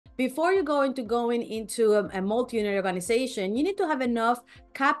before you go into going into a multi-unit organization, you need to have enough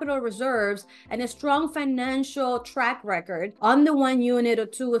capital reserves and a strong financial track record on the 1 unit or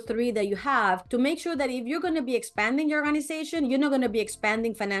 2 or 3 that you have to make sure that if you're going to be expanding your organization, you're not going to be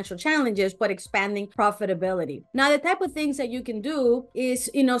expanding financial challenges, but expanding profitability. Now, the type of things that you can do is,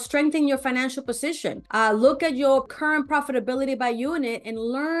 strengthen your financial position. Look at your current profitability by unit and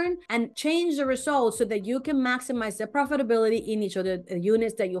learn and change the results so that you can maximize the profitability in each of the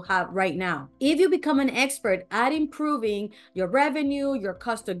units that you have right now. If you become an expert at improving your revenue, your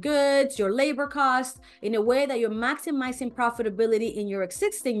cost of goods, your labor costs in a way that you're maximizing profitability in your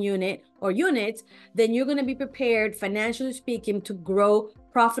existing unit or units, then you're going to be prepared, financially speaking, to grow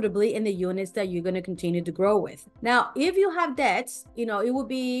profitably in the units that you're going to continue to grow with. Now, if you have debts, it would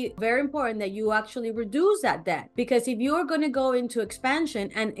be very important that you actually reduce that debt, because if you're going to go into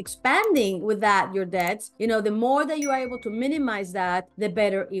expansion and expanding with that, your debts, the more that you are able to minimize that, the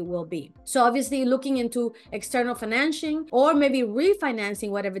better it will be. So obviously looking into external financing or maybe refinancing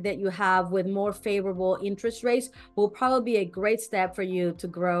whatever debt you have with more favorable interest rates will probably be a great step for you to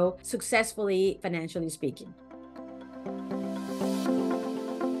grow successfully, financially speaking.